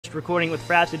finished recording with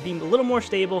Fraps, it'd be a little more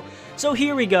stable. So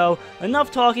here we go.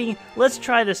 Enough talking. Let's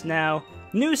try this now.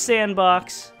 New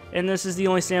sandbox. And this is the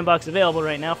only sandbox available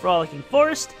right now, Frolicking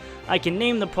Forest. I can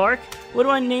name the park. What do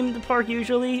I name the park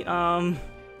usually?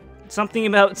 Something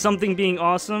about something being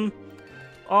awesome.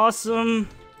 Awesome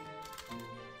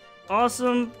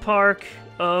Park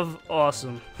of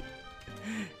Awesome.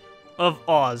 Of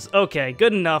Oz. Okay,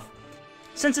 good enough.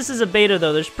 Since this is a beta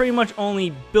though, there's pretty much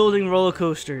only building roller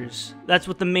coasters. That's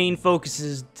what the main focus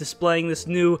is, displaying this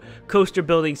new coaster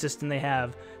building system they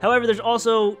have. However, there's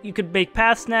also, you could make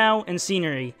paths now and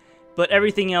scenery, but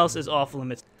everything else is off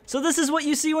limits. So this is what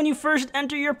you see when you first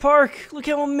enter your park. Look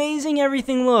how amazing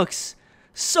everything looks.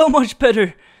 So much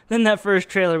better than that first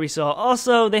trailer we saw.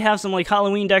 Also, they have some like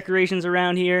Halloween decorations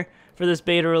around here for this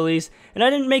beta release, and I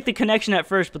didn't make the connection at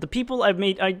first, but the people I've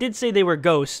made, I did say they were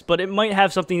ghosts, but it might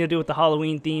have something to do with the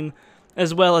Halloween theme,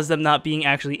 as well as them not being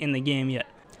actually in the game yet.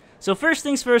 So first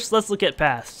things first, let's look at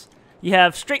paths. You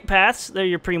have straight paths. They're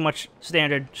your pretty much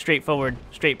standard, straightforward,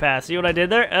 straight paths. See what I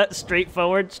did there?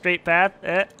 Straightforward, straight path.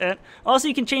 Also,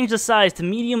 you can change the size to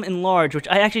medium and large, which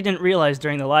I actually didn't realize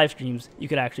during the live streams you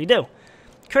could actually do.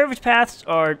 Curved paths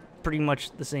are pretty much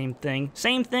the same thing.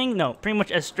 Same thing? No, pretty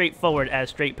much as straightforward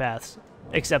as straight paths,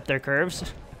 except they're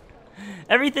curves.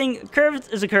 Everything,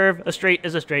 curved is a curve, a straight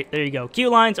is a straight. There you go.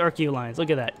 Queue lines are queue lines. Look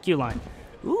at that, queue line.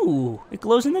 Ooh, it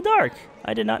glows in the dark.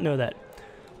 I did not know that.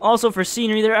 Also for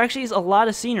scenery, there actually is a lot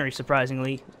of scenery,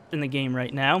 surprisingly, in the game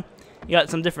right now. You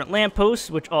got some different lampposts,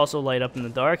 which also light up in the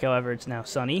dark, however, it's now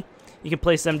sunny. You can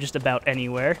place them just about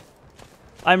anywhere.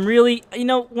 I'm really, you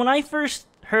know, when I first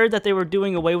heard that they were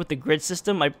doing away with the grid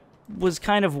system, I was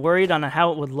kind of worried on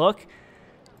how it would look,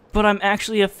 but I'm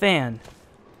actually a fan.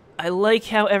 I like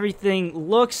how everything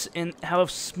looks and how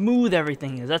smooth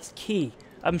everything is. That's key.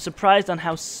 I'm surprised on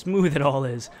how smooth it all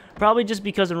is. Probably just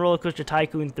because in RollerCoaster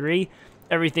Tycoon 3,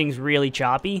 everything's really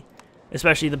choppy,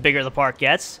 especially the bigger the park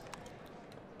gets.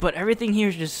 But everything here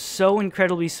is just so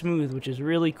incredibly smooth, which is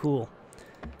really cool.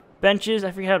 Benches,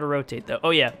 I forget how to rotate though. Oh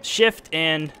yeah, shift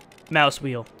and mouse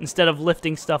wheel. Instead of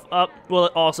lifting stuff up, well,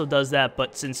 it also does that,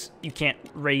 but since you can't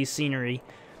raise scenery,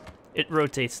 it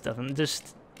rotates stuff. And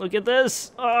just look at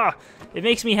this. Ah, it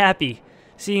makes me happy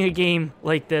seeing a game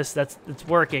like this that's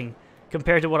working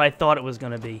compared to what I thought it was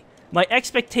going to be. My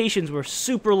expectations were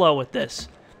super low with this,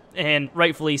 and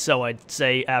rightfully so, I'd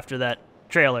say, after that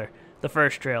trailer, the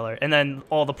first trailer. And then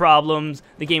all the problems.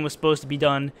 The game was supposed to be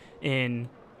done in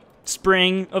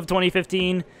spring of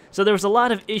 2015, so there was a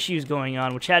lot of issues going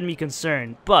on, which had me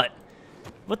concerned. But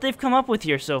what they've come up with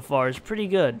here so far is pretty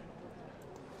good.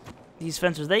 These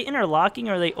fences, are they interlocking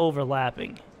or are they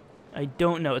overlapping? I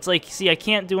don't know. It's like, see, I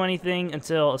can't do anything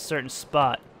until a certain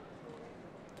spot.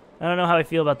 I don't know how I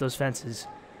feel about those fences.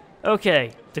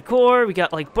 Okay, decor, we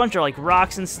got like a bunch of like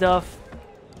rocks and stuff.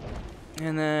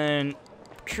 And then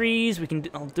trees,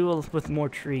 I'll do it with more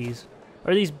trees.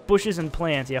 Or these bushes and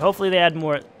plants. Yeah, hopefully they add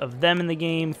more of them in the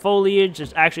game. Foliage,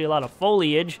 there's actually a lot of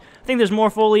foliage. I think there's more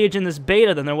foliage in this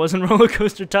beta than there was in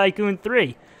RollerCoaster Tycoon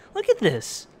 3. Look at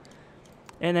this.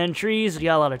 And then trees, we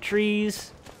got a lot of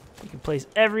trees. You can place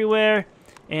everywhere.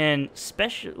 And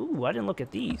special, ooh, I didn't look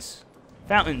at these.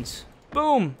 Fountains.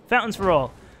 Boom, fountains for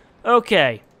all.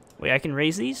 Okay. Wait, I can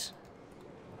raise these?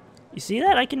 You see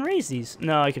that? I can raise these.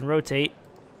 No, I can rotate,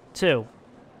 too.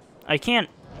 I can't.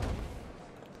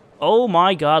 Oh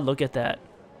my god, look at that.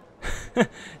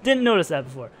 Didn't notice that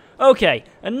before. Okay,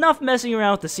 enough messing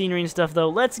around with the scenery and stuff, though.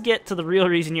 Let's get to the real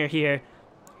reason you're here.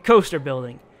 Coaster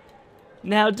building.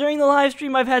 Now, during the live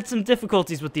stream, I've had some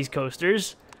difficulties with these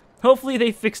coasters. Hopefully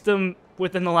they fixed them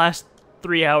within the last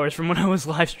 3 hours from when I was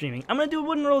live streaming. I'm going to do a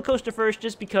wooden roller coaster first,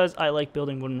 just because I like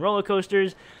building wooden roller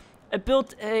coasters. I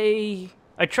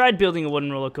tried building a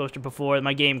wooden roller coaster before.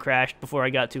 My game crashed before I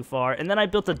got too far. And then I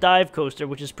built a dive coaster,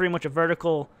 which is pretty much a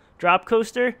vertical drop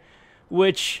coaster,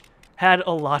 which had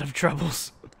a lot of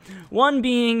troubles. One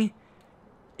being,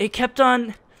 it kept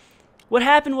on... What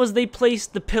happened was they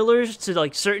placed the pillars to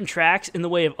like certain tracks in the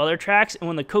way of other tracks, and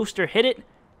when the coaster hit it,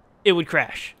 it would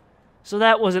crash. So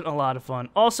that wasn't a lot of fun.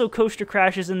 Also, coaster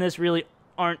crashes in this really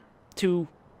aren't too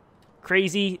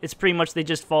crazy. It's pretty much they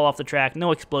just fall off the track,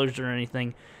 no explosion or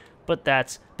anything. But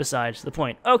that's besides the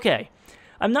point. Okay,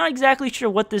 I'm not exactly sure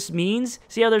what this means.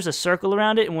 See how there's a circle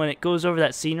around it, and when it goes over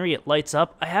that scenery, it lights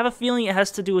up? I have a feeling it has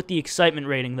to do with the excitement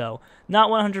rating, though. Not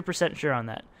 100% sure on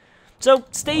that. So,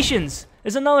 stations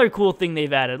is another cool thing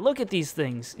they've added. Look at these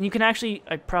things. And you can actually,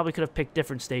 I probably could have picked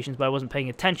different stations, but I wasn't paying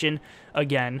attention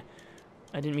again.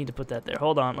 I didn't mean to put that there.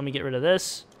 Hold on, let me get rid of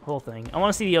this whole thing. I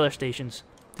want to see the other stations,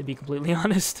 to be completely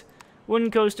honest.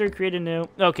 Wooden coaster, create a new.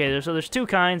 Okay, so there's two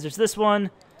kinds. There's this one,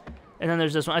 and then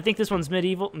there's this one. I think this one's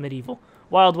medieval.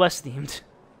 Wild West themed.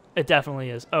 It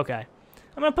definitely is. Okay.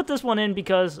 I'm going to put this one in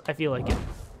because I feel like it.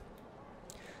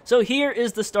 So here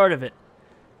is the start of it.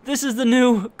 This is the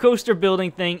new coaster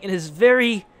building thing. It is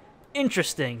very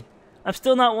interesting. I'm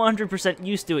still not 100%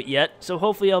 used to it yet, so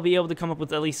hopefully I'll be able to come up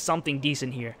with at least something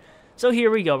decent here. So here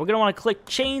we go. We're going to want to click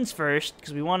chains first,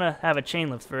 because we want to have a chain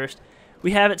lift first.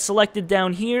 We have it selected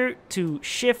down here to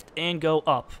shift and go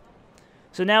up.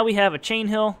 So now we have a chain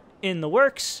hill in the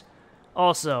works.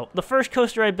 Also, the first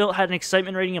coaster I built had an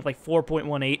excitement rating of like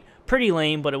 4.18. Pretty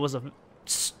lame, but it was a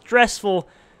stressful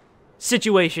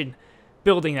situation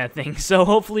building that thing. So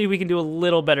hopefully we can do a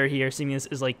little better here, seeing this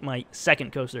is like my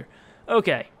second coaster.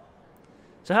 Okay.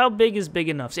 So how big is big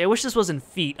enough? See, I wish this was in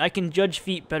feet. I can judge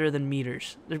feet better than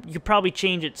meters. You could probably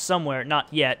change it somewhere. Not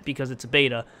yet, because it's a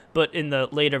beta. But in the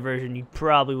later version, you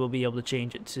probably will be able to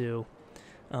change it to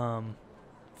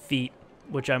feet,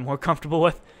 which I'm more comfortable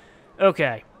with.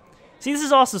 Okay. See, this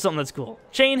is also something that's cool.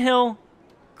 Chain hill,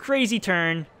 crazy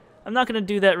turn. I'm not going to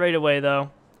do that right away, though.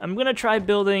 I'm going to try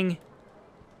building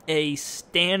a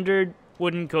standard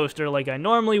wooden coaster like I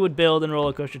normally would build in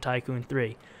RollerCoaster Tycoon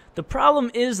 3. The problem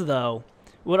is, though,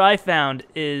 what I found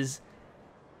is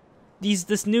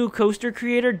this new coaster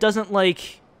creator doesn't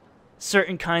like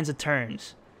certain kinds of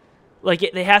turns. Like,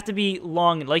 they have to be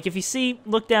long. Like, if you see,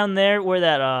 look down there where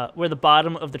that where the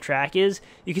bottom of the track is,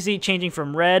 you can see it changing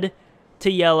from red to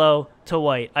yellow to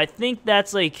white. I think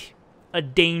that's like a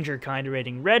danger kind of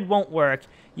rating. Red won't work.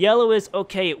 Yellow is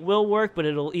okay, it will work, but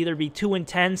it'll either be too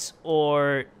intense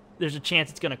or there's a chance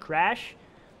it's going to crash.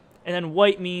 And then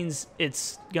white means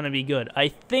it's going to be good. I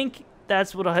think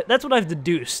that's what I've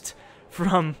deduced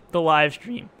from the live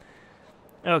stream.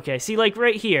 Okay, see, like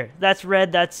right here, that's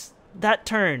red, that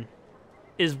turn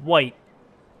is white.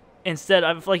 Instead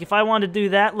of, like, if I wanted to do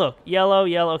that, look, yellow,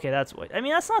 yellow, okay, that's white. I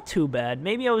mean, that's not too bad.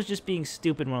 Maybe I was just being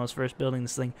stupid when I was first building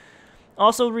this thing.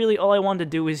 Also, really, all I wanted to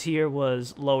do here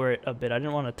was lower it a bit. I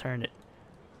didn't want to turn it.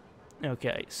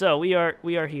 Okay, so we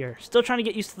are here. Still trying to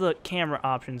get used to the camera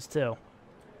options, too.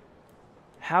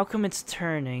 How come it's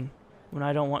turning when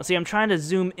I don't want... See, I'm trying to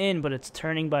zoom in, but it's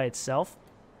turning by itself.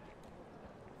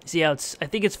 See how it's... I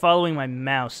think it's following my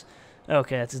mouse.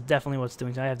 Okay, that's definitely what's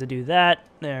doing. So I have to do that.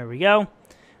 There we go.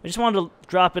 I just wanted to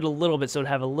drop it a little bit so it'd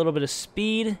have a little bit of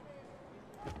speed.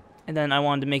 And then I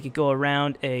wanted to make it go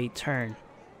around a turn.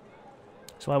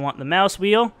 So I want the mouse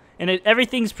wheel. And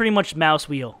everything's pretty much mouse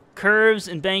wheel. Curves,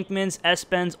 embankments,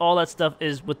 S-bends, all that stuff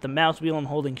is with the mouse wheel and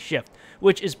holding shift,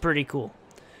 which is pretty cool.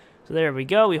 So there we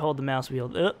go. We hold the mouse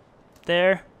wheel up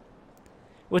there.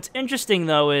 What's interesting,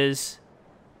 though, is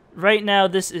right now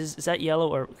this is that yellow?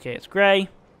 Or okay, it's gray.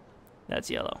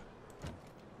 That's yellow.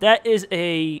 That is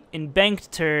a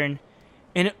embanked turn,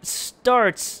 and it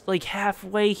starts like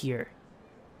halfway here,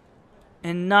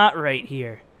 and not right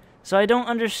here. So I don't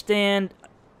understand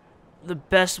the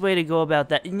best way to go about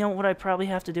that. You know what I probably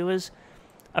have to do is,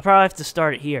 I probably have to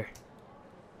start it here.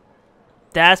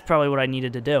 That's probably what I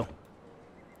needed to do.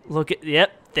 Look at,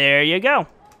 yep, there you go.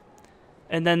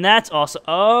 And then that's also,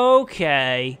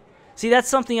 okay. See, that's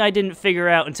something I didn't figure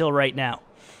out until right now,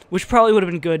 which probably would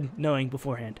have been good knowing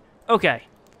beforehand. Okay.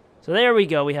 So there we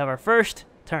go. We have our first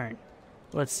turn.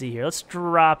 Let's see here. Let's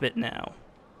drop it now.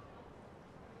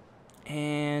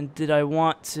 And did I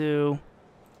want to...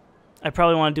 I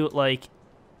probably want to do it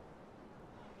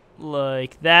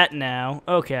like that now.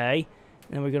 Okay.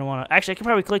 And then we're going to want to... Actually, I can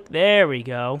probably click... There we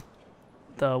go.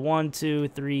 The 1, 2,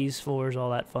 3s, 4s,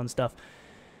 all that fun stuff.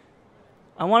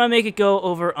 I want to make it go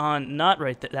over on... Not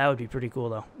right there. That would be pretty cool,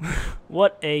 though.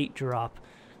 What a drop.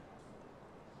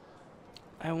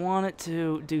 I want it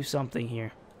to do something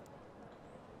here.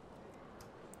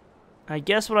 I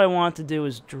guess what I want to do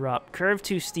is drop. Curve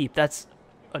too steep. That's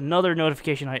another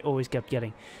notification I always kept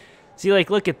getting. See, like,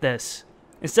 look at this.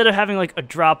 Instead of having, like, a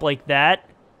drop like that,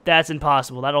 that's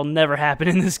impossible. That'll never happen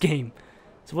in this game.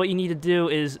 So what you need to do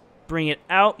is bring it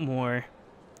out more.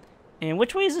 And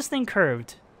which way is this thing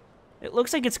curved? It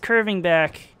looks like it's curving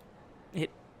back. It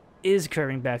is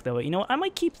curving back that way. You know what? I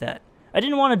might keep that. I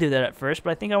didn't want to do that at first,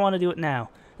 but I think I want to do it now.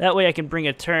 That way I can bring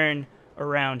a turn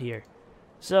around here.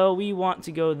 So we want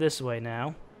to go this way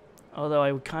now. Although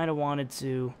I kind of wanted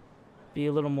to be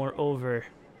a little more over.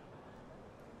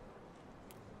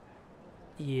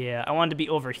 Yeah, I wanted to be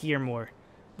over here more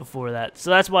before that. So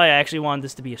that's why I actually wanted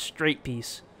this to be a straight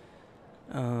piece.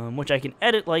 Which I can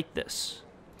edit like this.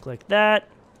 Click that.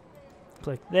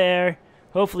 Click there.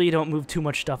 Hopefully you don't move too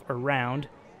much stuff around.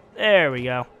 There we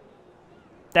go.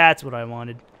 That's what I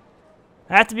wanted.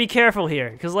 I have to be careful here,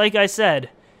 because like I said,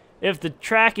 if the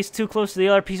track is too close to the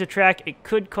other piece of track, it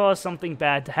could cause something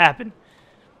bad to happen.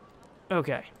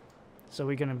 Okay. So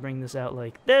we're going to bring this out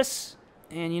like this.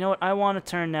 And you know what? I want to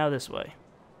turn now this way.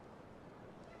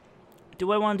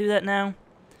 Do I want to do that now?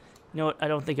 You know what? I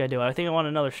don't think I do. I think I want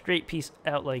another straight piece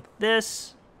out like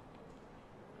this.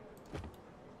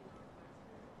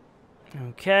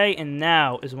 Okay, and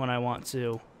now is when I want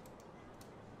to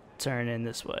turn in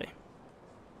this way.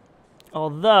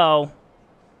 Although,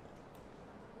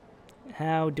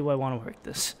 how do I want to work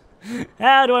this?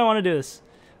 How do I want to do this?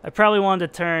 I probably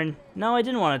wanted to turn. No, I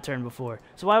didn't want to turn before.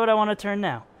 So why would I want to turn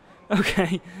now?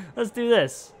 Okay, let's do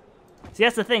this. See,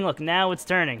 that's the thing. Look, now it's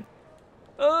turning.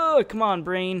 Oh, come on,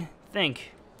 brain.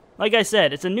 Think. Like I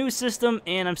said, it's a new system,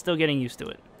 and I'm still getting used to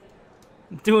it.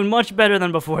 I'm doing much better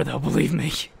than before, though, believe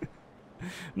me.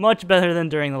 Much better than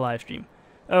during the live stream.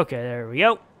 Okay, there we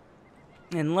go.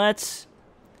 And let's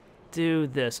do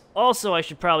this. Also, I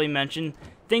should probably mention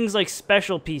things like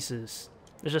special pieces.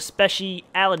 There's a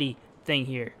speciality thing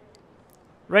here.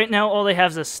 Right now, all they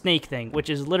have is a snake thing, which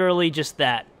is literally just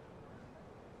that.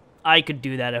 I could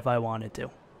do that if I wanted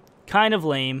to. Kind of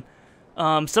lame.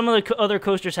 Some of the other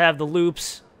coasters have the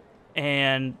loops,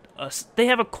 and they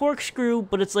have a corkscrew,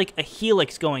 but it's like a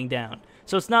helix going down.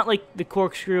 So it's not like the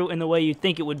corkscrew in the way you'd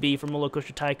think it would be from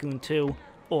RollerCoaster Tycoon 2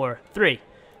 or 3,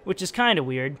 which is kind of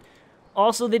weird.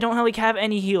 Also, they don't have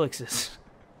any helixes.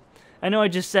 I know I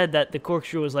just said that the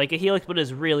corkscrew was like a helix, but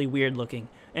it's really weird looking,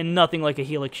 and nothing like a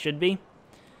helix should be.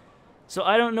 So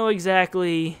I don't know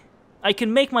exactly. I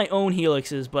can make my own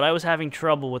helixes, but I was having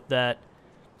trouble with that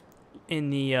in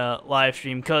the live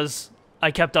stream because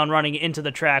I kept on running into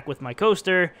the track with my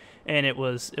coaster, and it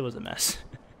was a mess.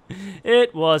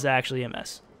 It was actually a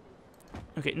mess.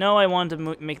 Okay, no, I wanted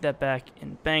to make that back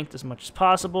in banked as much as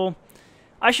possible.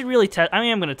 I should really test. I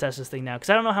mean, I'm going to test this thing now because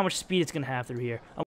I don't know how much speed it's going to have through here.